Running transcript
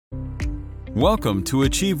Welcome to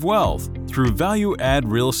Achieve Wealth through value-add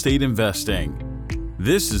real estate investing.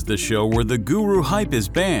 This is the show where the guru hype is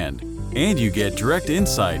banned and you get direct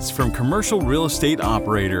insights from commercial real estate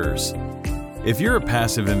operators. If you're a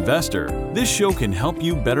passive investor, this show can help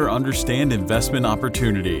you better understand investment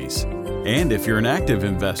opportunities. And if you're an active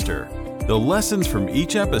investor, the lessons from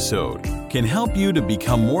each episode can help you to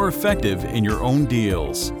become more effective in your own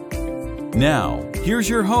deals. Now, here's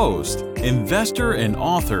your host, investor and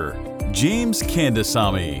author, James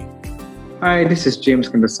Kandasamy. Hi, this is James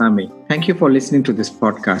Kandasamy. Thank you for listening to this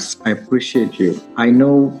podcast. I appreciate you. I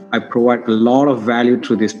know I provide a lot of value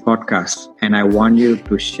through this podcast, and I want you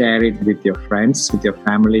to share it with your friends, with your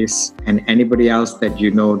families, and anybody else that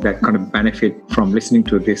you know that kind of benefit from listening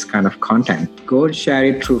to this kind of content. Go and share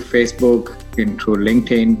it through Facebook, through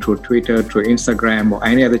LinkedIn, through Twitter, through Instagram, or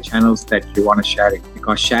any other channels that you want to share it,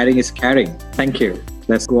 because sharing is caring. Thank you.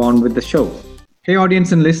 Let's go on with the show. Hey,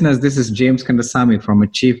 audience and listeners, this is James Kandasamy from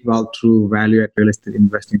Achieve Wealth Through Value at Real Estate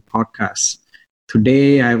Investing Podcast.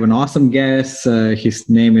 Today, I have an awesome guest. His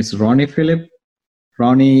name is Ronnie Phillip.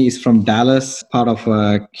 Ronnie is from Dallas, part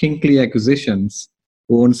of Kinkley Acquisitions,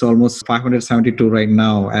 who owns almost 572 right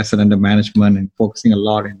now, asset under management, and focusing a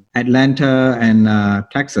lot in Atlanta and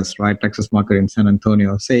Texas, right? Texas market in San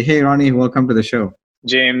Antonio. Say, hey, Ronnie, welcome to the show.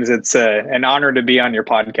 James, it's an honor to be on your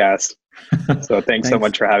podcast. So thanks so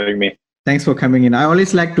much for having me. Thanks for coming in. I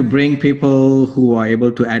always like to bring people who are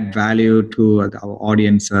able to add value to our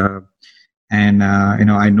audience. I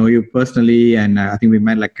know you personally, and I think we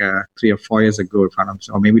met like 3 or 4 years ago,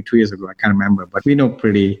 or maybe 2 years ago. I can't remember, but we know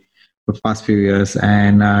pretty for the past few years.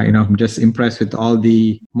 And, I'm just impressed with all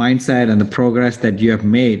the mindset and the progress that you have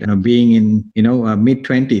made, being in,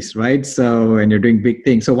 mid-20s, right? So, and you're doing big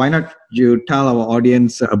things. So why not you tell our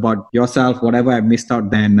audience about yourself, whatever I missed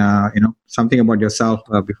out, then, something about yourself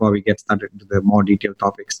before we get started into the more detailed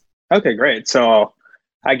topics. Okay, great. So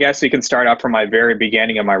I guess we can start out from my very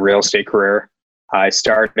beginning of my real estate career. I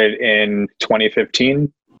started in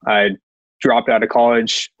 2015. I dropped out of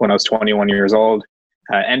college when I was 21 years old.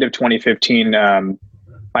 End of 2015,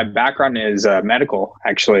 my background is medical,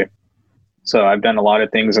 actually. So I've done a lot of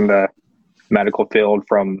things in the medical field,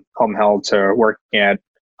 from home health to working at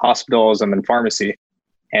hospitals and then pharmacy.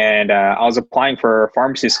 And I was applying for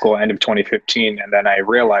pharmacy school end of 2015. And then I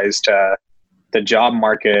realized the job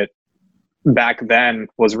market back then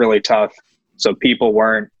was really tough. So people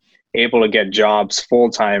weren't able to get jobs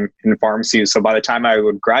full-time in pharmacy. So by the time I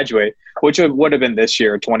would graduate, which would have been this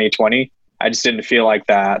year, 2020, I just didn't feel like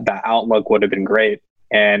that outlook would have been great.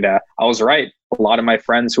 And I was right. A lot of my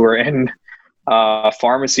friends who are in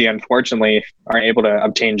pharmacy, unfortunately, aren't able to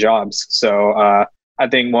obtain jobs. So I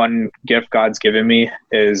think one gift God's given me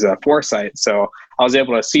is foresight. So I was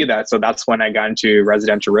able to see that. So that's when I got into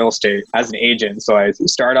residential real estate as an agent. So I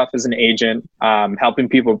started off as an agent, helping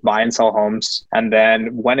people buy and sell homes, and then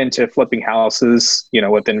went into flipping houses,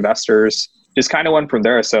 with investors. Just kind of went from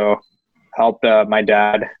there. So helped my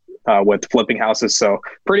dad with flipping houses. So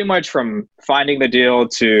pretty much from finding the deal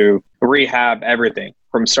to rehab, everything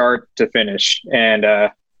from start to finish. And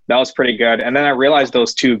that was pretty good. And then I realized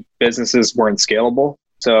those two businesses weren't scalable.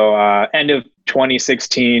 So end of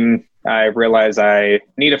 2016, I realized I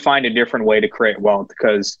need to find a different way to create wealth,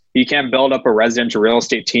 because you can't build up a residential real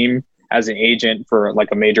estate team as an agent for like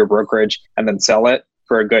a major brokerage and then sell it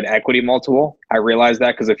for a good equity multiple. I realized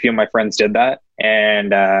that because a few of my friends did that.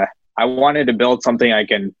 And I wanted to build something I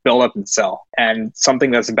can build up and sell, and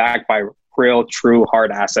something that's backed by real, true,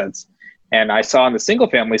 hard assets. And I saw in the single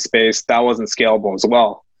family space that wasn't scalable as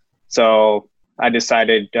well. So I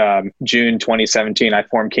decided June 2017, I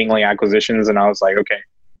formed Kinkley Acquisitions, and I was like, okay,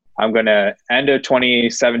 I'm going to end of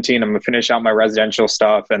 2017, I'm going to finish out my residential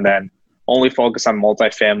stuff and then only focus on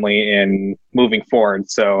multifamily and moving forward.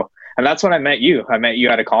 And that's when I met you. I met you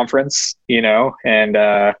at a conference, and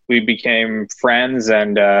we became friends,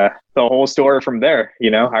 and the whole story from there.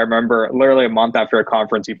 I remember literally a month after a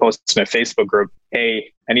conference, you posted in a Facebook group,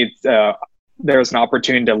 hey, there's an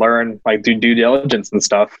opportunity to learn, like do due diligence and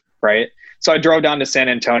stuff, right? So I drove down to San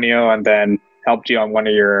Antonio and then helped you on one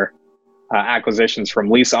of your acquisitions, from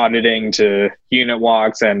lease auditing to unit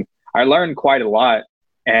walks. And I learned quite a lot.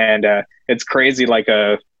 And it's crazy,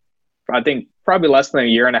 I think probably less than a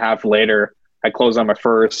year and a half later, I closed on my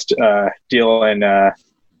first deal in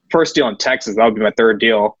Texas. That would be my third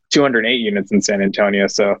deal, 208 units in San Antonio.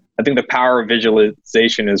 So I think the power of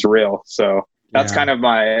visualization is real. So that's kind of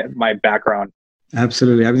my background.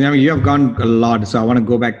 Absolutely. I mean, you have gone a lot. So I want to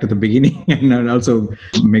go back to the beginning and also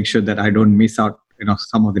make sure that I don't miss out,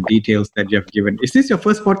 some of the details that you have given. Is this your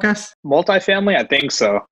first podcast? Multifamily? I think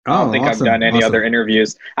so. I don't think I've done any other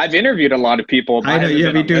interviews. I've interviewed a lot of people. I know you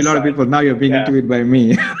have interviewed a lot of people. Now you're being interviewed by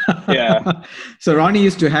me. Yeah. So Ronnie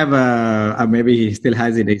used to have maybe he still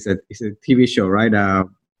has it. It's a TV show, right? I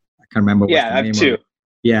can't remember. Yeah, I have two.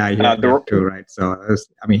 Yeah, he had two, right? So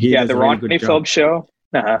he does the a really Ronnie Phillips show.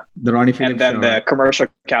 The Ronnie Phillips show. And then the commercial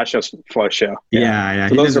cash flow show. Yeah.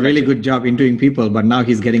 So he does a really good job interviewing people, but now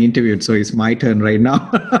he's getting interviewed, so it's my turn right now.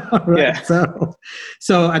 Right? Yeah.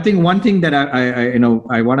 So I think one thing that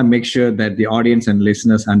I want to make sure that the audience and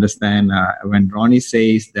listeners understand when Ronnie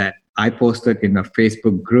says that I posted in a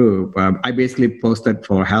Facebook group. I basically posted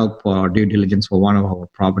for help or due diligence for one of our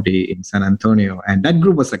property in San Antonio. And that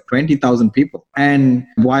group was like 20,000 people. And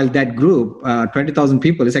while that group, 20,000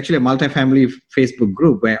 people, is actually a multifamily Facebook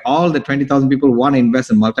group where all the 20,000 people want to invest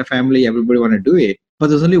in multifamily. Everybody want to do it. But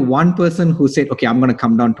there's only one person who said, okay, I'm going to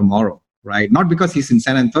come down tomorrow, right? Not because he's in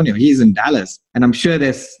San Antonio. He's in Dallas. And I'm sure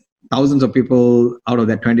there's thousands of people out of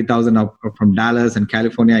that 20,000 are from Dallas and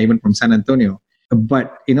California, even from San Antonio.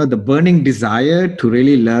 But, the burning desire to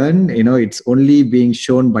really learn, it's only being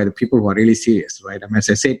shown by the people who are really serious, right? As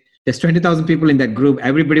I said, there's 20,000 people in that group.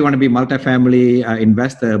 Everybody want to be multifamily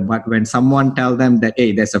investor. But when someone tells them that,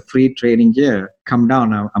 hey, there's a free training here, come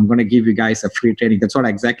down. I'm going to give you guys a free training. That's what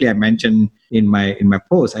exactly I mentioned in my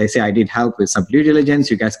post. I say I did help with some due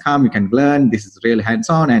diligence. You guys come, you can learn. This is real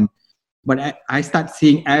hands-on. But I start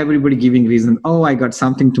seeing everybody giving reason. Oh, I got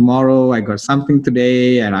something tomorrow. I got something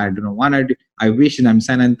today, and I don't want to. I wish I'm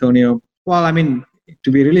San Antonio. Well,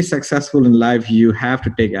 to be really successful in life, you have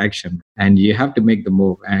to take action and you have to make the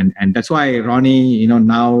move. And that's why Ronnie,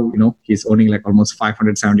 now he's owning like almost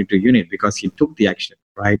 572 units because he took the action,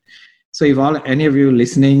 right? So if any of you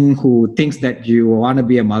listening who thinks that you want to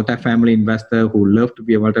be a multifamily investor, who love to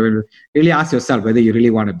be a multifamily, really ask yourself whether you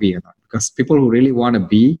really want to be or not. Because people who really want to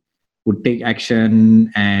be would take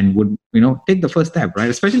action and would, take the first step, right?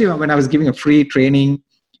 Especially when I was giving a free training,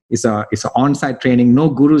 it's an on-site training. No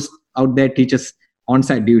gurus out there teach us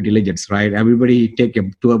on-site due diligence, right? Everybody take a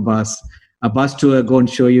tour bus, tour, go and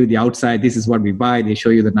show you the outside. This is what we buy. They show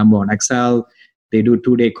you the number on Excel. They do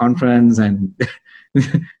 2-day conference and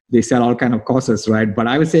they sell all kind of courses, right? But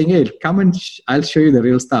I was saying, hey, come and I'll show you the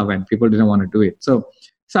real stuff, and people didn't want to do it. So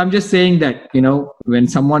I'm just saying that, when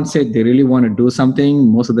someone said they really want to do something,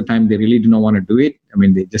 most of the time they really do not want to do it.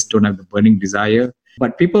 They just don't have the burning desire.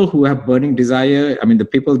 But people who have burning desire, the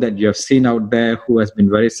people that you have seen out there who has been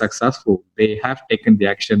very successful, they have taken the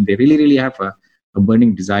action. They really, really have a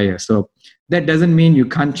burning desire. So that doesn't mean you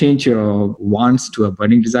can't change your wants to a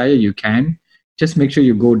burning desire. You can. Just make sure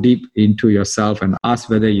you go deep into yourself and ask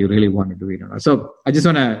whether you really want to do it or not. So I just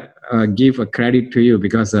want to give a credit to you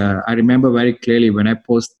because I remember very clearly when I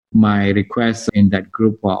post my requests in that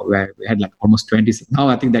group where we had like almost 20. Now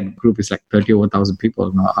I think that group is like 30 over 1,000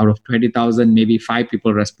 people. Now out of 20,000, maybe 5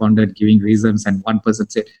 people responded giving reasons, and one person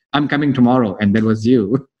said, "I'm coming tomorrow," and that was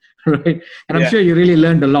you, right? And I'm sure you really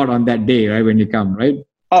learned a lot on that day, right, when you come, right?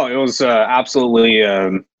 Oh, it was absolutely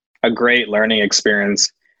a great learning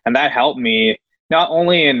experience, and that helped me not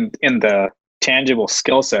only in the tangible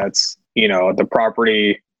skill sets, the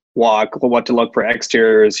property walk, what to look for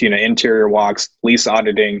exteriors, interior walks, lease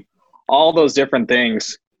auditing, all those different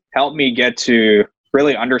things help me get to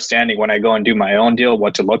really understanding when I go and do my own deal,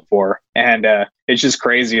 what to look for. And it's just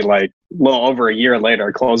crazy, like a little over a year later,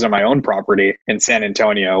 I closed on my own property in San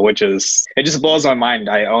Antonio, it just blows my mind.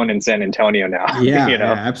 I own in San Antonio now. Yeah,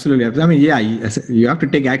 yeah, absolutely. You have to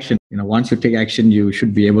take action. Once you take action, you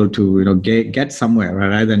should be able to, get somewhere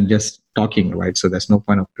rather than just talking, right? So there's no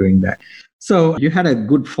point of doing that. So you had a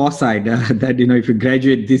good foresight that, if you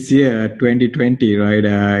graduate this year, 2020, right,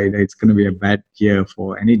 it's going to be a bad year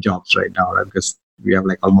for any jobs right now, right? Because we have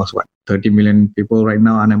like almost 30 million people right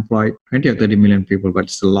now unemployed, 20 or 30 million people, but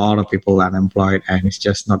it's a lot of people unemployed, and it's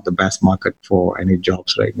just not the best market for any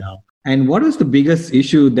jobs right now. And what was the biggest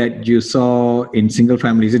issue that you saw in single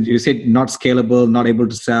families? You said not scalable, not able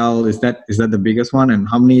to sell. Is that the biggest one? And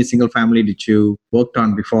how many single family did you worked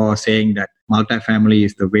on before saying that multifamily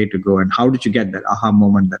is the way to go? And how did you get that aha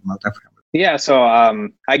moment that multifamily? Yeah, so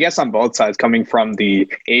I guess on both sides, coming from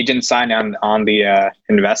the agent side and on the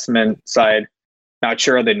investment side, not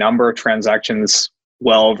sure the number of transactions,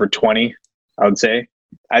 well over 20, I would say.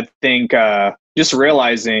 I think just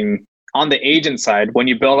realizing on the agent side, when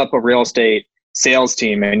you build up a real estate sales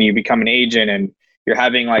team and you become an agent and you're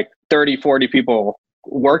having like 30, 40 people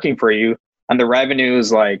working for you, and the revenue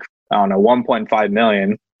is like, I don't know, 1.5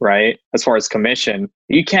 million, right? As far as commission,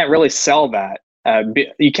 you can't really sell that.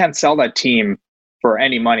 You can't sell that team for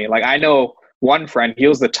any money. Like I know one friend, he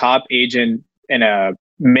was the top agent in a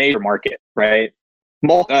major market, right?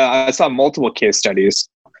 I saw multiple case studies,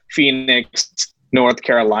 Phoenix, North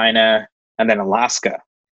Carolina, and then Alaska.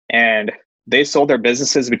 And they sold their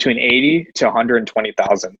businesses between 80 to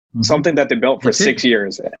 120,000, something that they built for 6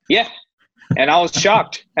 years. Yeah. And I was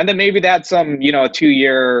shocked. And then maybe that's some,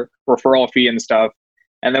 2-year referral fee and stuff.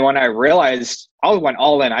 And then when I realized, I went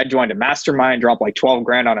all in. I joined a mastermind, dropped like 12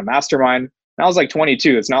 grand on a mastermind. And I was like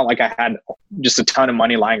 22. It's not like I had just a ton of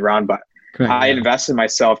money lying around, but I invested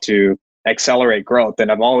myself to accelerate growth.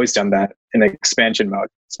 And I've always done that in expansion mode,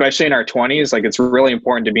 especially in our 20s. Like, it's really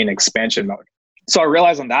important to be in expansion mode. So I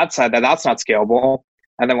realized on that side that that's not scalable.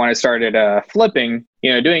 And then when I started flipping,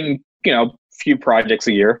 doing, few projects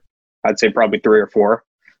a year, I'd say probably 3 or 4,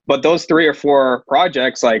 but those 3 or 4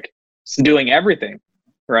 projects, like doing everything,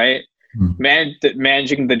 right?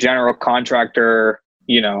 Managing the general contractor,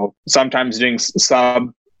 sometimes doing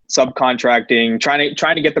subcontracting,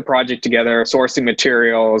 trying to get the project together, sourcing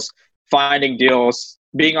materials, finding deals,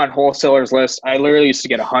 being on wholesalers list. I literally used to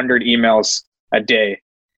get 100 emails a day,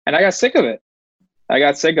 and I got sick of it.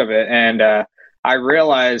 And I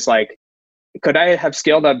realized, like, could I have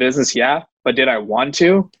scaled that business? Yeah. But did I want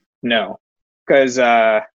to? No. Because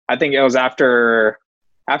I think it was after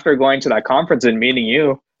going to that conference and meeting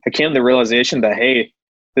you, I came to the realization that, hey,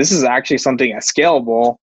 this is actually something that's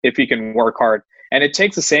scalable if you can work hard. And it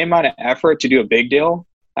takes the same amount of effort to do a big deal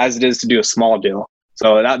as it is to do a small deal.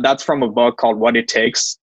 So that's from a book called What It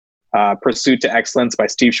Takes, Pursuit to Excellence by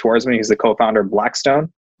Steve Schwarzman. He's the co-founder of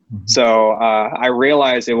Blackstone. So I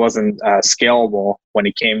realized it wasn't scalable when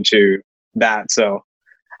it came to that. So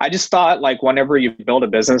I just thought, like, whenever you build a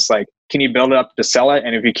business, like, can you build it up to sell it?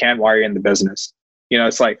 And if you can't, why are you in the business?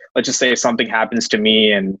 It's like, let's just say something happens to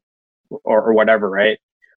me or whatever, right?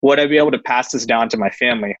 Would I be able to pass this down to my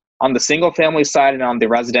family? On the single family side and on the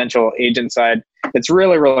residential agent side, it's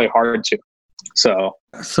really, really hard to.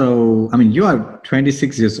 So, I mean, you are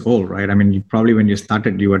 26 years old, right? I mean, probably when you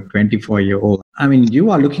started, you were 24-year-old. I mean,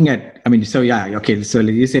 you are looking at, so yeah, okay. So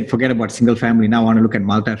you said, forget about single family. Now I want to look at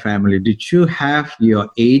multifamily. Did you have your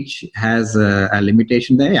age has a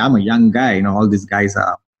limitation there? I'm a young guy, all these guys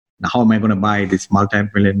are, how am I going to buy these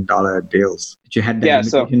multi-million-dollar deals? Did you had that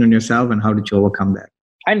limitation on yourself, and how did you overcome that?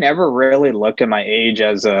 I never really looked at my age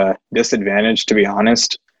as a disadvantage, to be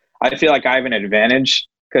honest. I feel like I have an advantage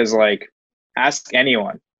because, like, ask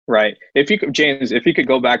anyone, right? James, if you could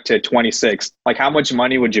go back to 26, like, how much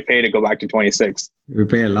money would you pay to go back to 26? We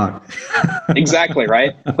pay a lot. Exactly,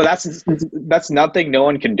 right? But that's nothing no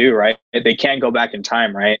one can do, right? They can't go back in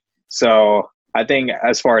time, right? So I think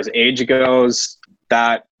as far as age goes,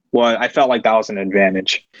 I felt like that was an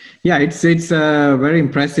advantage. Yeah, it's very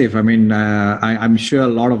impressive. I mean, I'm sure a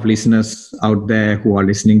lot of listeners out there who are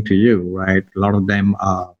listening to you, right? A lot of them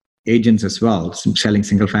are agents as well, selling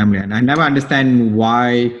single family. And I never understand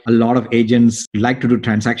why a lot of agents like to do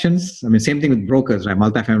transactions. I mean, same thing with brokers, right?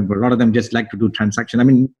 Multifamily, but a lot of them just like to do transactions. I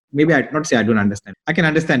mean, maybe I'd not say I don't understand. I can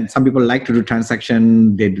understand some people like to do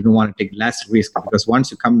transaction. They don't want to take less risk, because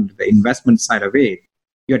once you come to the investment side of it,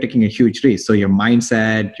 you're taking a huge risk. So your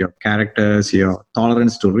mindset, your characters, your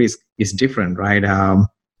tolerance to risk is different, right?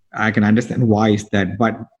 I can understand why is that.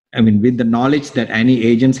 But I mean, with the knowledge that any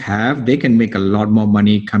agents have, they can make a lot more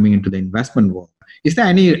money coming into the investment world. Is there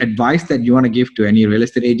any advice that you want to give to any real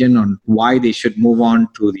estate agent on why they should move on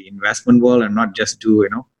to the investment world and not just do,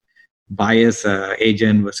 buyer's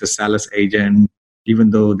agent versus seller's agent,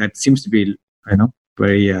 even though that seems to be,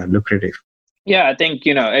 very lucrative? Yeah, I think,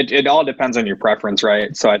 it all depends on your preference,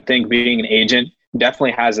 right? So I think being an agent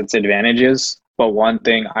definitely has its advantages. But one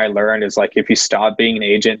thing I learned is, like, if you stop being an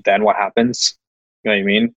agent, then what happens? You know what I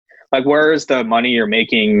mean? Like, where is the money you're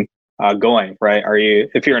making going, right?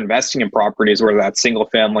 If you're investing in properties, whether that's single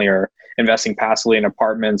family or investing passively in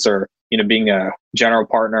apartments, or, being a general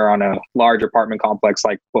partner on a large apartment complex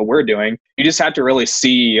like what we're doing, you just have to really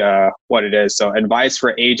see what it is. So advice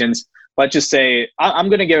for agents, let's just say, I'm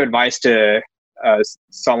going to give advice to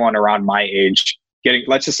someone around my age,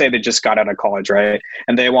 let's just say they just got out of college, right?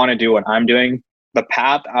 And they want to do what I'm doing. The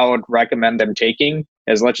path I would recommend them taking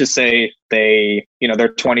is, let's just say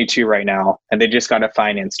they're 22 right now and they just got a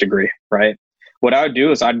finance degree, right? What I would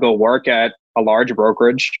do is I'd go work at a large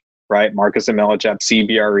brokerage, right? Marcus & Millichap,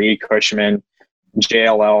 CBRE, Cushman,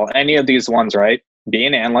 JLL, any of these ones, right? Be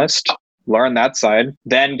an analyst, learn that side,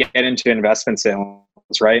 then get into investment sales,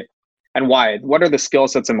 right? And why? What are the skill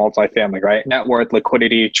sets in multifamily, right? Net worth,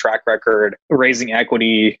 liquidity, track record, raising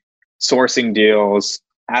equity, sourcing deals,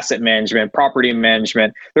 asset management, property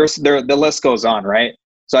management. The list goes on, right?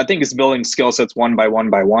 So I think it's building skill sets one by one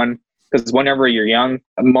by one, because whenever you're young,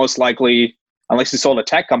 most likely, unless you sold a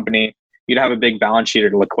tech company, you'd have a big balance sheet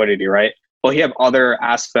or liquidity, right? Well, you have other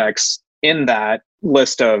aspects in that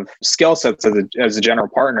list of skill sets as a general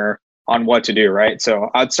partner on what to do, right? So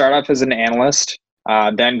I'd start off as an analyst,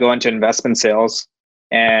 then go into investment sales.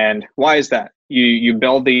 And why is that? You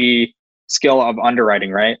build the skill of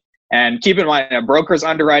underwriting, right? And keep in mind, a broker's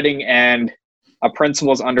underwriting and a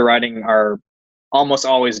principal's underwriting are almost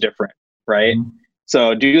always different, right? Mm-hmm.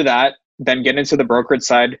 So do that, then get into the brokerage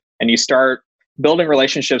side, and you start building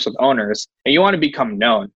relationships with owners. And you want to become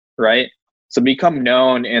known, right? So become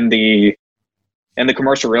known in the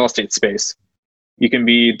commercial real estate space. You can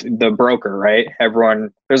be the broker, right?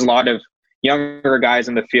 There's a lot of younger guys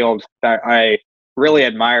in the field that I really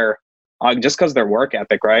admire just because of their work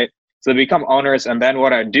ethic, right? So they become owners. And then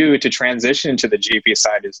what I do to transition to the GP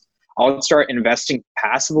side is I'll start investing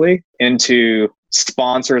passively into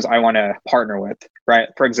sponsors I want to partner with, right?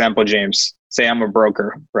 For example, James, say I'm a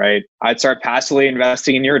broker, right? I'd start passively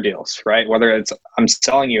investing in your deals, right? Whether it's I'm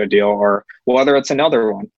selling you a deal or whether it's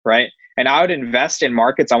another one, right? And I would invest in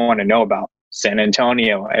markets I want to know about. San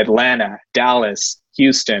Antonio, Atlanta, Dallas,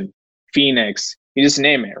 Houston, Phoenix, you just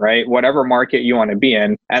name it, right? Whatever market you want to be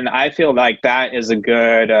in. And I feel like that is a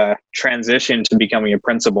good transition to becoming a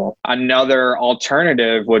principal. Another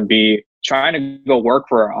alternative would be trying to go work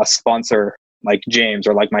for a sponsor like James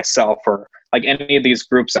or like myself or like any of these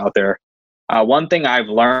groups out there. One thing I've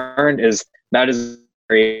learned is that is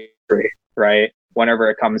very free, right? Whenever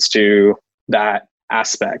it comes to that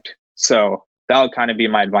aspect. So that would kind of be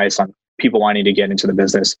my advice on people wanting to get into the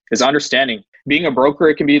business is understanding being a broker,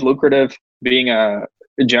 it can be lucrative. Being a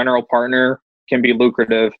general partner can be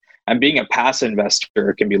lucrative, and being a passive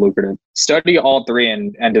investor can be lucrative. Study all three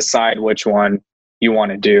and decide which one you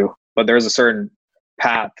want to do. But there's a certain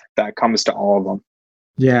path that comes to all of them.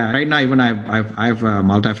 Yeah, right now even I've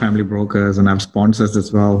multifamily brokers and I've sponsors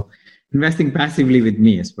as well investing passively with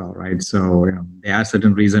me as well, right? So there are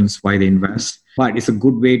certain reasons why they invest, but it's a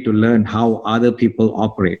good way to learn how other people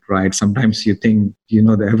operate, right? Sometimes you think you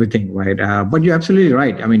know everything, right? But you're absolutely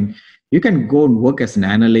right. I mean, you can go and work as an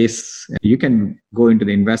analyst. You can go into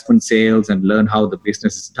the investment sales and learn how the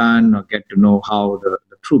business is done or get to know how the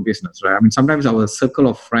true business, right? I mean, sometimes our circle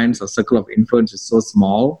of friends or circle of influence is so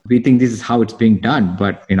small. We think this is how it's being done.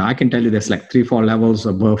 But, I can tell you there's like 3-4 levels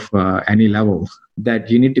above any level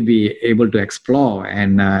that you need to be able to explore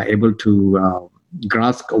and able to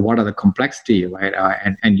grasp what are the complexity, right?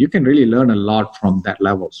 And you can really learn a lot from that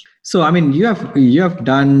levels. So, I mean, you have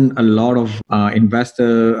done a lot of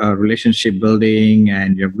investor relationship building,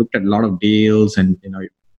 and you have looked at a lot of deals, and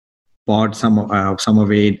bought some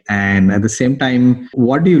of it. And at the same time,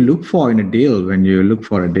 what do you look for in a deal when you look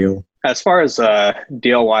for a deal? As far as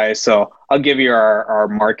deal wise, so I'll give you our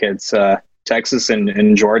markets. Texas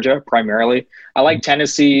and Georgia primarily. I like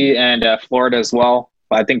Tennessee and Florida as well.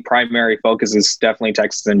 But I think primary focus is definitely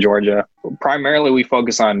Texas and Georgia. Primarily, we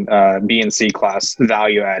focus on B and C class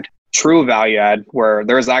value add, true value add, where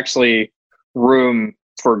there's actually room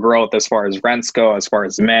for growth as far as rents go, as far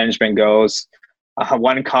as management goes.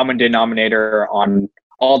 One common denominator on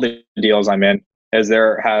all the deals I'm in is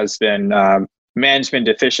there has been management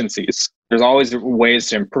deficiencies. There's always ways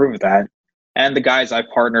to improve that. And the guys I've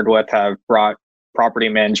partnered with have brought property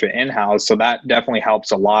management in-house. So that definitely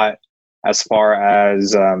helps a lot as far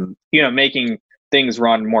as, making things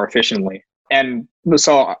run more efficiently. And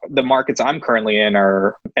so the markets I'm currently in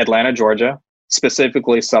are Atlanta, Georgia,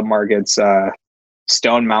 specifically submarkets,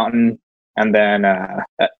 Stone Mountain, and then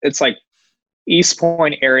it's like East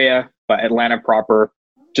Point area, but Atlanta proper,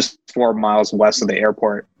 just 4 miles west of the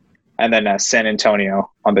airport, and then San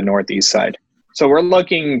Antonio on the northeast side. So we're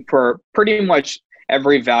looking for pretty much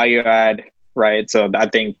every value add, right? So I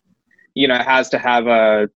think, it has to have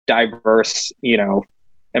a diverse,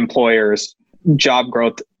 employers. Job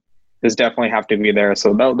growth does definitely have to be there.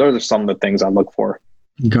 So those are some of the things I look for.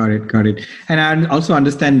 Got it. And I also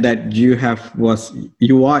understand that you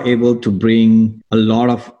are able to bring a lot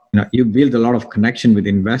of, you build a lot of connection with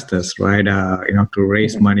investors, right? To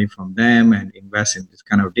raise money from them and invest in this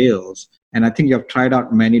kind of deals. And I think you have tried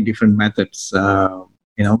out many different methods,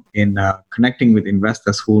 in connecting with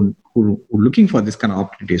investors who are looking for this kind of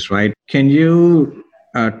opportunities, right? Can you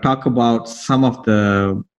talk about some of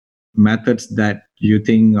the methods that you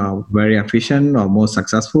think are very efficient or more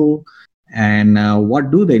successful? And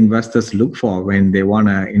what do the investors look for when they want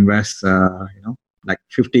to invest, like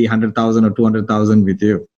 50, 100,000 or 200,000 with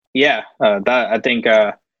you? Yeah, that I think,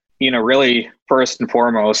 really first and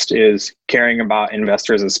foremost is caring about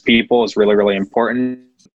investors as people is really, really important.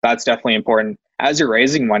 That's definitely important. As you're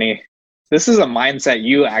raising money, this is a mindset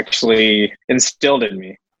you actually instilled in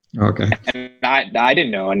me. Okay. And I didn't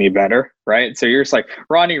know any better, right? So you're just like,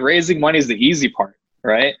 Ronnie, raising money is the easy part,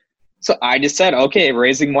 right? So I just said, okay,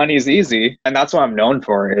 raising money is easy. And that's what I'm known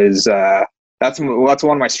for is that's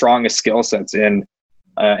one of my strongest skill sets in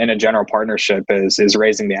a general partnership is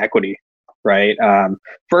raising the equity, right?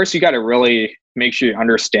 First, you got to really make sure you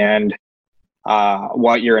understand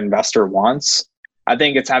what your investor wants. I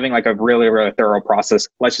think it's having like a really, really thorough process.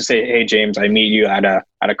 Let's just say, hey, James, I meet you at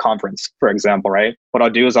a conference, for example, right? What I'll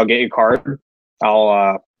do is I'll get you a card.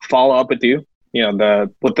 I'll follow up with you,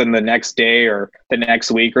 within the next day or the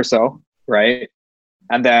next week or so, right?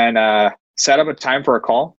 And then set up a time for a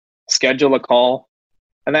call, schedule a call,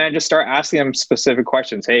 and then I just start asking them specific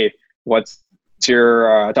questions. Hey,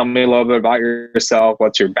 tell me a little bit about yourself.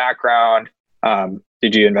 What's your background?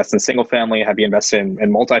 Did you invest in single family? Have you invested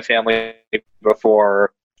in multifamily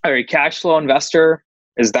before? Are you a cash flow investor?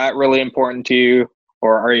 Is that really important to you?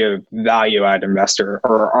 Or are you a value add investor?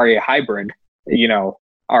 Or are you a hybrid?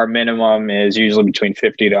 Our minimum is usually between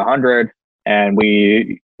 50 to 100. And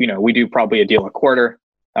we do probably a deal a quarter.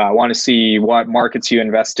 I want to see what markets you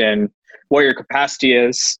invest in, what your capacity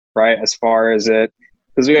is, right? As far as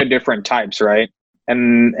because we have different types, right?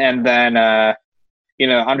 And then,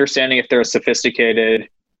 understanding if they're sophisticated,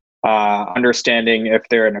 understanding if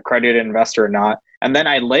they're an accredited investor or not. And then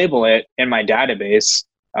I label it in my database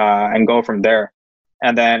and go from there.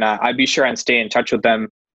 And then I'd be sure and stay in touch with them,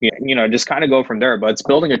 just kind of go from there. But it's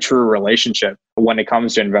building a true relationship when it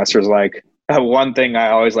comes to investors. Like one thing I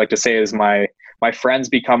always like to say is my friends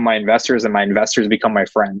become my investors and my investors become my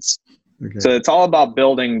friends. Okay. So it's all about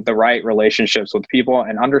building the right relationships with people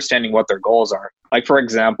and understanding what their goals are. Like, for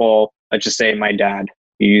example, let's just say my dad,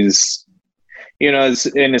 he's, is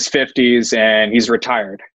in his 50s and he's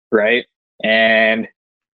retired, right? And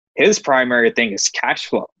his primary thing is cash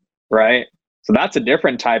flow, right? So that's a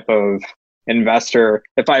different type of investor.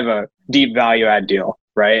 If I have a deep value add deal,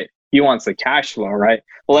 right? He wants the cash flow, right?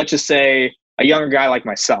 Well, let's just say a younger guy like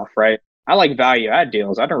myself, right? I like value add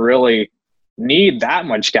deals. I don't really need that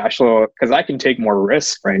much cash flow because I can take more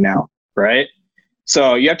risk right now, right?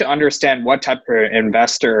 So you have to understand what type of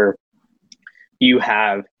investor you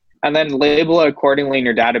have and then label it accordingly in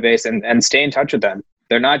your database and stay in touch with them.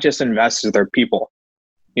 They're not just investors, they're people.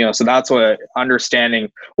 So that's what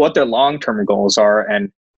understanding what their long-term goals are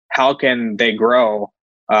and how can they grow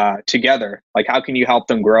together. Like, how can you help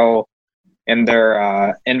them grow in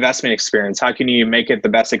their investment experience? How can you make it the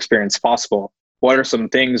best experience possible? What are some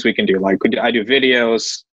things we can do? Like, I do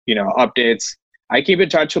videos, updates. I keep in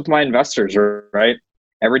touch with my investors, right?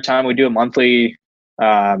 Every time we do a monthly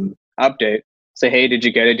update, say, hey, did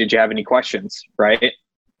you get it? Did you have any questions, right?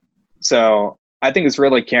 So I think it's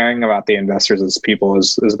really caring about the investors as people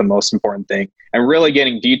is the most important thing. And really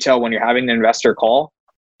getting detail when you're having an investor call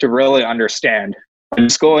to really understand. And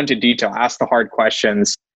just go into detail, ask the hard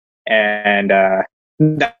questions. And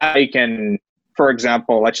that you can, for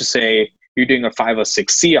example, let's just say you're doing a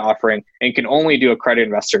 506c offering and you can only do accredited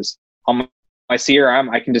investors. On my CRM,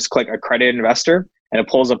 I can just click accredited investor and it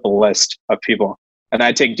pulls up a list of people. And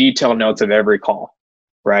I take detailed notes of every call,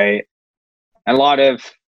 right? And a lot of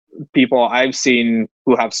people I've seen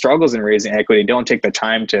who have struggles in raising equity don't take the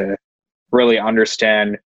time to really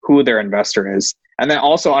understand who their investor is. And then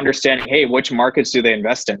also understanding, hey, which markets do they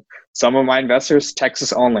invest in? Some of my investors,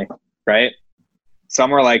 Texas only, right?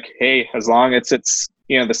 Some are like, hey, as long as it's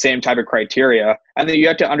the same type of criteria. And then you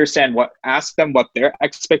have to understand ask them what their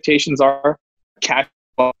expectations are, cash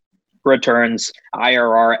flow, returns,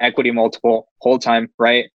 IRR, equity multiple, hold time,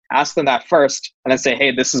 right? Ask them that first and then say,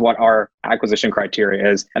 hey, this is what our acquisition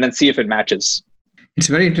criteria is, and then see if it matches. It's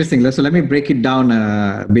very interesting. So let me break it down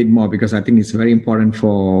a bit more because I think it's very important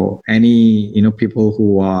for any, people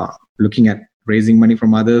who are looking at raising money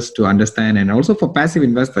from others to understand, and also for passive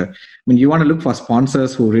investor. I mean, you want to look for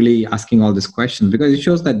sponsors who are really asking all these questions because it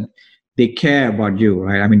shows that they care about you,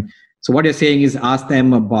 right? I mean, so what you're saying is ask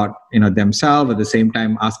them about, themselves, at the same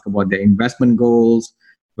time, ask about their investment goals,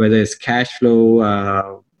 whether it's cash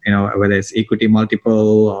flow, whether it's equity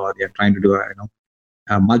multiple or they're trying to do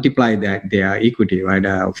multiply their equity,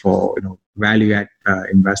 right? For value add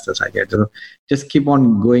investors, I guess. So just keep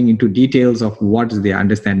on going into details of what is their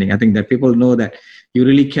understanding. I think that people know that you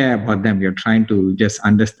really care about them. You're trying to just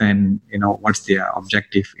understand, what's their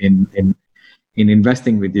objective in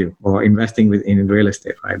investing with you or investing in real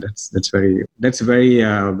estate, right? That's very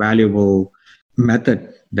valuable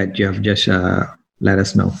method that you have just let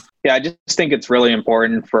us know. Yeah, I just think it's really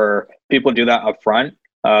important for people to do that up front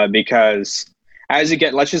because as you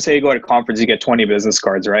get, let's just say you go to a conference, you get 20 business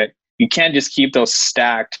cards, right? You can't just keep those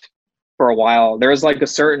stacked for a while. There's like a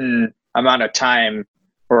certain amount of time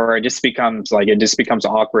where it just becomes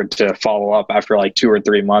awkward to follow up after like 2 or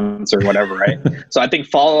 3 months or whatever, right? So I think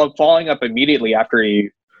following up immediately after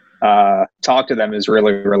you talk to them is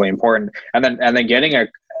really, really important. And then getting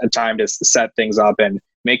a time to set things up and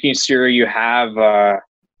making sure you have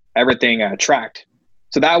everything tracked.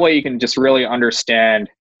 So that way you can just really understand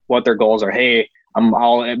what their goals are. Hey,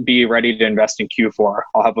 I'll be ready to invest in Q4.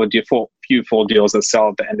 I'll have a few full deals that sell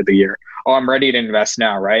at the end of the year. Oh, I'm ready to invest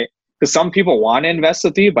now, right? Because some people want to invest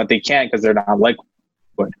with you, but they can't because they're not liquid.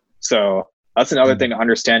 So that's another thing to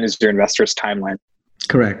understand is your investor's timeline.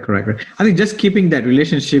 Correct. I think just keeping that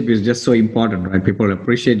relationship is just so important, right? People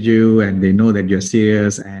appreciate you and they know that you're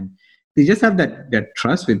serious and they just have that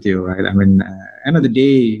trust with you, right? I mean, end of the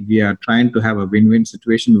day, we are trying to have a win-win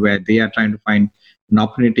situation where they are trying to find an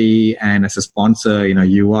opportunity, and as a sponsor,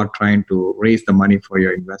 you are trying to raise the money for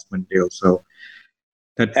your investment deal. So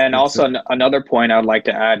another point I would like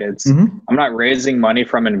to add is I'm not raising money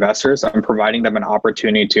from investors. I'm providing them an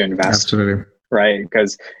opportunity to invest. Absolutely. Right.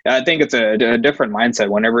 Because I think it's a different mindset.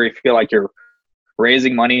 Whenever you feel like you're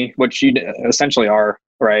raising money, which you essentially are,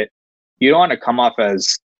 right? You don't want to come off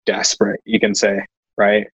as desperate, you can say,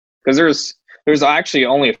 right? Because there's actually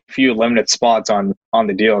only a few limited spots on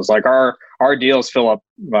the deals. Like our deals fill up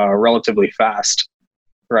relatively fast,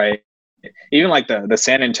 right? Even like the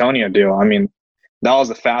San Antonio deal. I mean, that was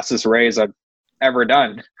the fastest raise I've ever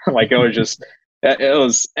done. Like it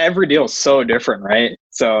was every deal is so different, right?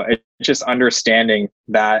 So it's just understanding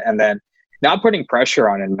that and then not putting pressure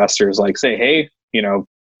on investors, like say, hey,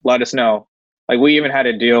 let us know. Like we even had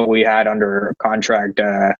a deal we had under contract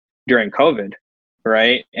during COVID,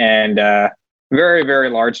 right? And very, very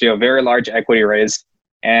large deal, very large equity raise.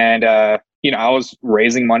 And, I was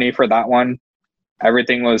raising money for that one.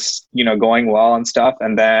 Everything was, going well and stuff.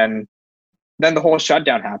 And then the whole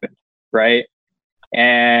shutdown happened, right?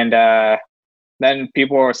 And then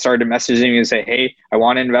people started messaging me and say, hey, I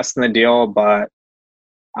want to invest in the deal, but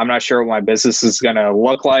I'm not sure what my business is going to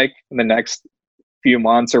look like in the next few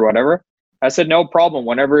months or whatever. I said, no problem.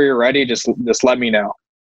 Whenever you're ready, just let me know.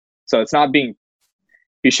 So it's not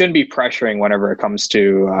you shouldn't be pressuring whenever it comes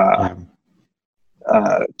to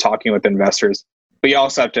talking with investors, but you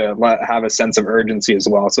also have to have a sense of urgency as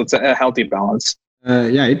well. So it's a healthy balance.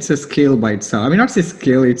 It's a skill by itself. I mean, not a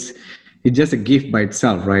skill, it's just a gift by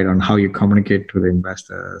itself, right? On how you communicate to the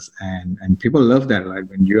investors. And people love that, right?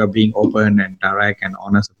 When you are being open and direct and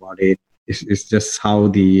honest about it. It's just how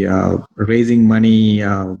the raising money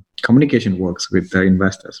communication works with the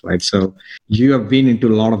investors, right? So you have been into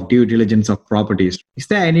a lot of due diligence of properties. Is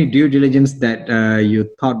there any due diligence that you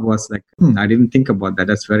thought was like, I didn't think about that.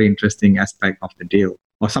 That's very interesting aspect of the deal,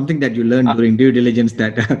 or something that you learned during due diligence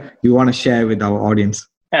that you want to share with our audience?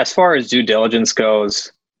 As far as due diligence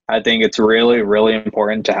goes, I think it's really, really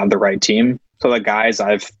important to have the right team. So the guys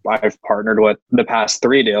I've partnered with the past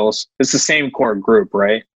 3 deals, it's the same core group,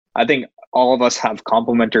 right? I think all of us have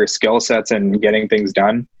complementary skill sets in getting things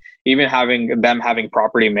done. Even having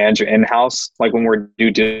property management in-house, like when we're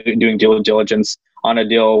doing due diligence on a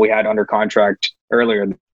deal we had under contract earlier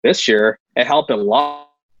this year, it helped a lot.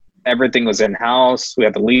 Everything was in-house. We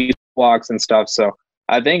had the lease blocks and stuff. So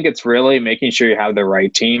I think it's really making sure you have the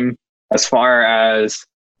right team. As far as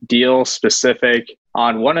deal specific,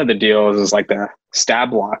 on one of the deals is like the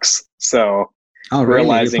stab blocks. So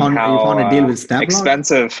realizing you found a deal with stab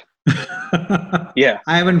expensive. Yeah,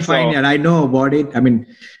 I haven't found it. I know about it. I mean,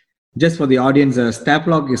 just for the audience, a stab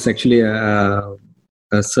lock is actually a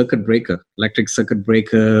circuit breaker, electric circuit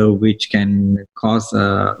breaker, which can cause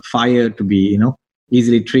a fire to be,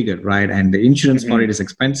 easily triggered, right? And the insurance for it is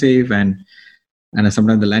expensive, and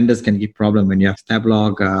sometimes the lenders can give problem when you have stab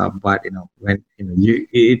lock. But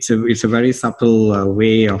it's a very subtle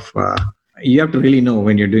way of. You have to really know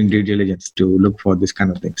when you're doing due diligence to look for this kind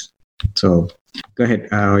of things. So go ahead.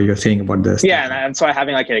 You're saying about this. Yeah, and so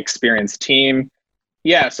having like an experienced team.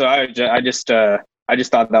 Yeah, so I just thought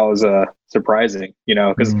that was surprising,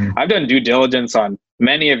 because I've done due diligence on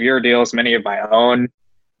many of your deals, many of my own,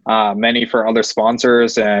 many for other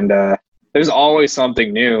sponsors, and there's always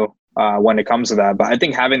something new when it comes to that. But I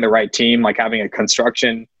think having the right team, like having a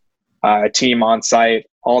construction team on site,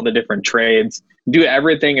 all the different trades, do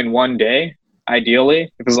everything in one day,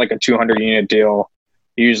 ideally. If it's like a 200 unit deal,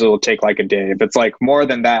 usually will take like a day. If it's like more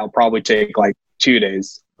than that, it'll probably take like 2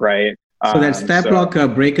 days, right? So that stab lock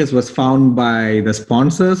breakers was found by the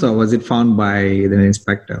sponsors, or was it found by the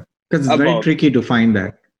inspector? Because it's very tricky to find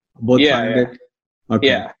that. Both find it. Okay.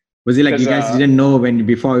 Yeah. Was it like you guys didn't know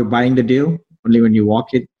before buying the deal? Only when you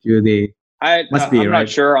walk it, I'm not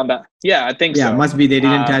sure on that. Yeah, I think so. Yeah, must be they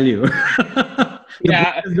didn't tell you.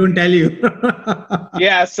 Don't tell you.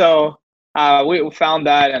 Yeah, so we found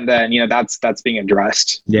that, and then that's being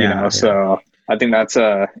addressed. So I think that's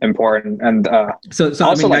important, and so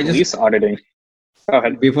also lease auditing. Go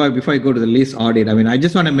ahead. Before I go to the lease audit, I mean, I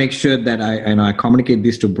just want to make sure that I communicate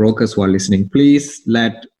this to brokers who are listening. Please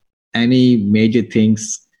let any major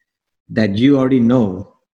things that you already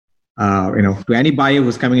know, to any buyer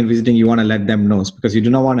who's coming and visiting, you want to let them know, because you do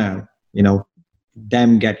not want to,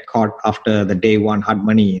 them get caught after the day one hard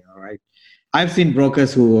money. All right. I've seen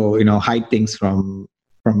brokers who, hide things from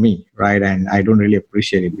me, right? And I don't really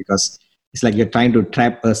appreciate it, because it's like you're trying to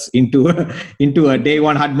trap us into a day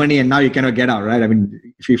one hard money, and now you cannot get out, right? I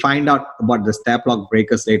mean, if you find out about the step lock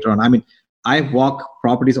breakers later on, I mean, I walk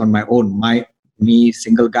properties on my own, me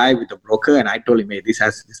single guy with a broker, and I told him, hey, this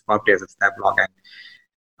property has a step lock, and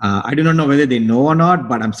I do not know whether they know or not,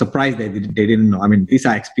 but I'm surprised that they didn't know. I mean, these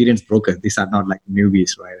are experienced brokers; these are not like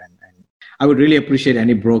newbies, right? And I would really appreciate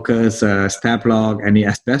any brokers, step lock, any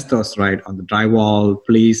asbestos, right, on the drywall.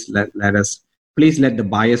 Please let the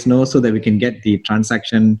buyers know, so that we can get the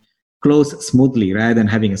transaction closed smoothly, rather than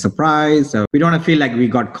having a surprise. We don't want to feel like we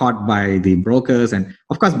got caught by the brokers. And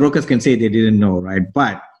of course, brokers can say they didn't know, right?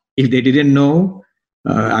 But if they didn't know,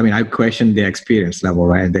 I question their experience level,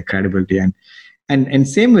 right, their credibility. And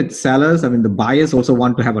same with sellers. I mean, the buyers also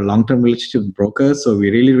want to have a long-term relationship with brokers. So we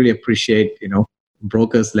really, really appreciate,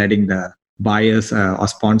 brokers letting the buyers or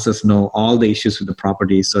sponsors know all the issues with the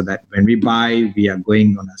property, so that when we buy, we are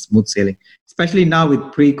going on a smooth sailing. Especially now with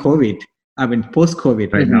pre-COVID,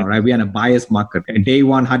 post-COVID right now, right? We're in a buyer's market. Day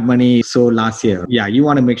one hard money, so last year. Yeah, you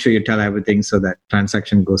want to make sure you tell everything so that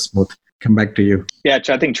transaction goes smooth. Come back to you. Yeah,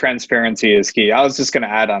 I think transparency is key. I was just going to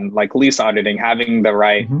add on, like, lease auditing, having the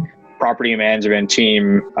right property management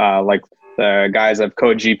team, like the guys I've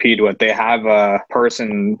co-GP'd with, they have a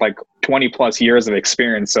person like 20 plus years of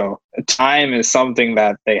experience. So time is something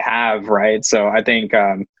that they have, right? So I think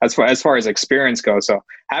as far as experience goes, so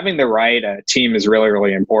having the right team is really,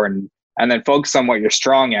 really important. And then focus on what you're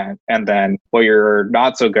strong at, and then what you're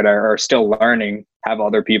not so good at or still learning, have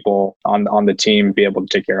other people on the team be able to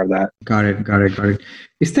take care of that. Got it.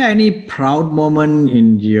 Is there any proud moment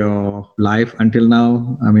in your life until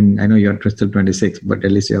now? I mean, I know you're still 26, but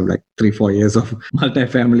at least you have like 3-4 years of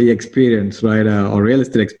multifamily experience, right? Or real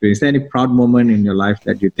estate experience. Is there any proud moment in your life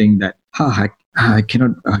that you think that, I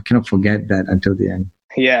cannot forget that until the end?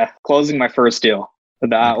 Yeah, closing my first deal.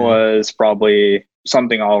 That was probably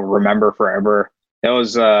something I'll remember forever. It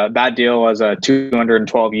was that deal was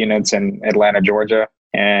 212 units in Atlanta, Georgia,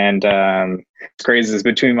 and it's crazy. It's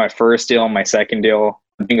between my first deal and my second deal.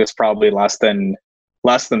 I think it was probably less than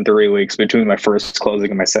 3 weeks between my first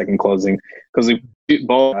closing and my second closing, because we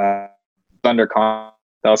both under contract.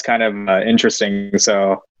 That was kind of interesting.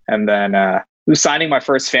 So, and then signing my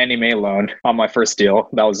first Fannie Mae loan on my first deal,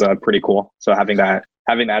 that was pretty cool. So having that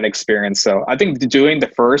experience. So I think doing the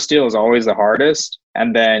first deal is always the hardest.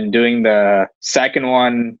 And then doing the second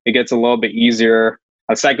one, it gets a little bit easier.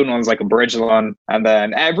 The second one's like a bridge loan. And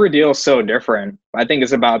then every deal is so different. I think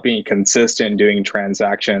it's about being consistent, doing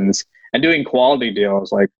transactions and doing quality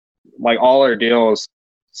deals. Like all our deals,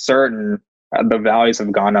 certain the values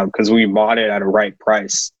have gone up because we bought it at a right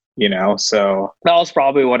price, So that was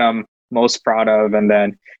probably what I'm most proud of. And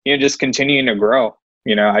then, just continuing to grow.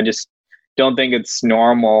 I just don't think it's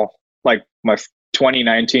normal. Like my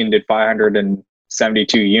 2019 did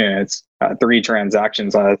 572 units, 3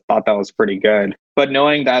 transactions. I thought that was pretty good. But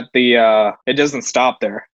knowing that it doesn't stop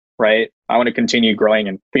there, right? I want to continue growing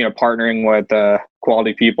and partnering with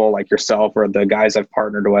quality people like yourself or the guys I've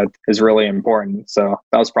partnered with is really important. So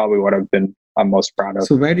that was probably what I'm most proud of.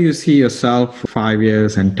 So where do you see yourself 5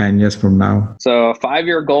 years and 10 years from now? So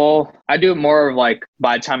 5-year goal, I do more of like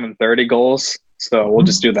by the time I'm 30 goals. So we'll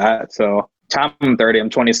just do that. So time I'm 30, I'm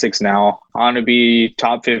 26 now. I want to be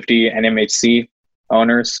top 50 NMHC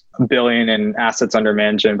owners, $1 billion in assets under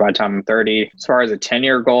management by the time I'm 30. As far as a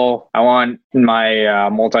 10-year goal, I want my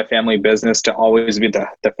multifamily business to always be the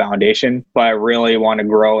foundation, but I really want to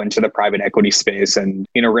grow into the private equity space and,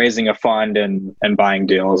 raising a fund and buying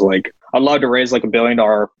deals. Like I'd love to raise like $1 billion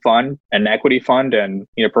fund, an equity fund, and,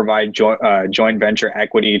 provide joint venture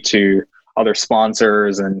equity to other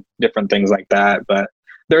sponsors and different things like that. But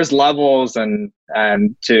there's levels and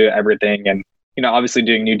to everything. And, obviously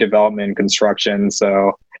doing new development, construction.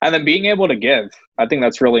 So, and then being able to give, I think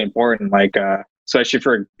that's really important. Like, especially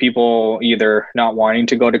for people either not wanting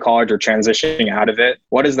to go to college or transitioning out of it.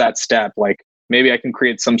 What is that step? Like maybe I can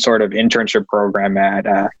create some sort of internship program at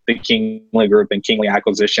the Kingly Group and Kingly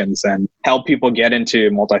Acquisitions and help people get into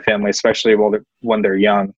multifamily, especially when they're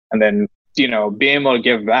young. And then, being able to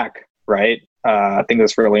give back, right? I think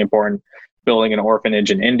that's really important. Building an orphanage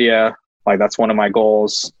in India, like that's one of my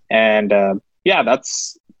goals. And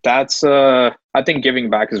that's I think giving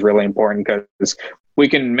back is really important because we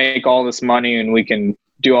can make all this money and we can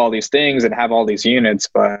do all these things and have all these units,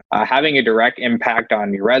 but having a direct impact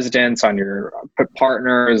on your residents, on your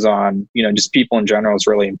partners, on, just people in general is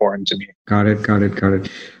really important to me. Got it.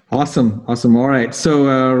 Awesome. All right.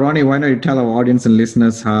 So, Ronnie, why don't you tell our audience and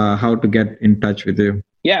listeners how to get in touch with you?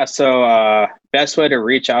 Yeah. So, best way to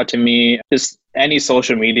reach out to me, just any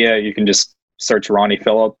social media, you can just search Ronnie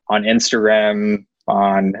Phillip on Instagram,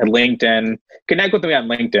 on LinkedIn. Connect with me on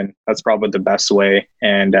LinkedIn. That's probably the best way.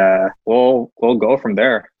 And we'll go from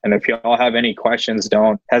there. And if you all have any questions,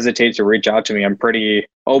 don't hesitate to reach out to me. I'm pretty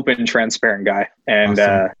open, transparent guy. And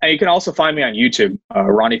awesome. And you can also find me on YouTube.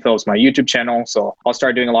 Ronnie Phillip's my YouTube channel. So I'll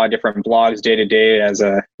start doing a lot of different blogs day to day as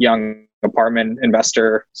a young apartment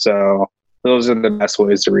investor. So those are the best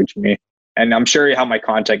ways to reach me. And I'm sure you have my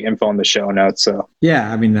contact info in the show notes. So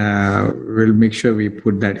yeah, we'll make sure we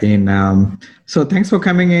put that in. So thanks for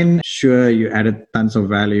coming in. Sure, you added tons of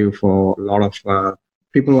value for a lot of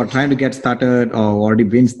people who are trying to get started or already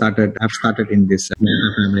been started, have started in this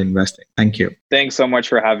family investing. Thank you. Thanks so much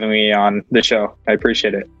for having me on the show. I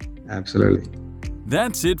appreciate it. Absolutely.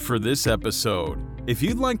 That's it for this episode. If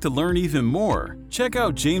you'd like to learn even more, check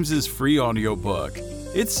out James's free audiobook.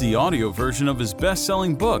 It's the audio version of his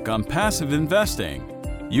best-selling book on passive investing.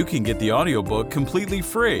 You can get the audiobook completely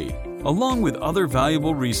free, along with other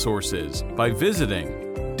valuable resources, by visiting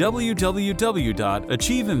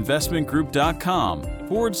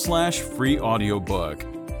www.achieveinvestmentgroup.com/free audiobook.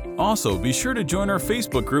 Also, be sure to join our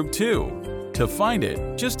Facebook group too. To find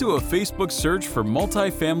it, just do a Facebook search for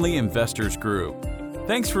Multifamily Investors Group.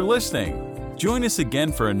 Thanks for listening. Join us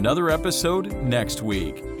again for another episode next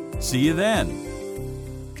week. See you then.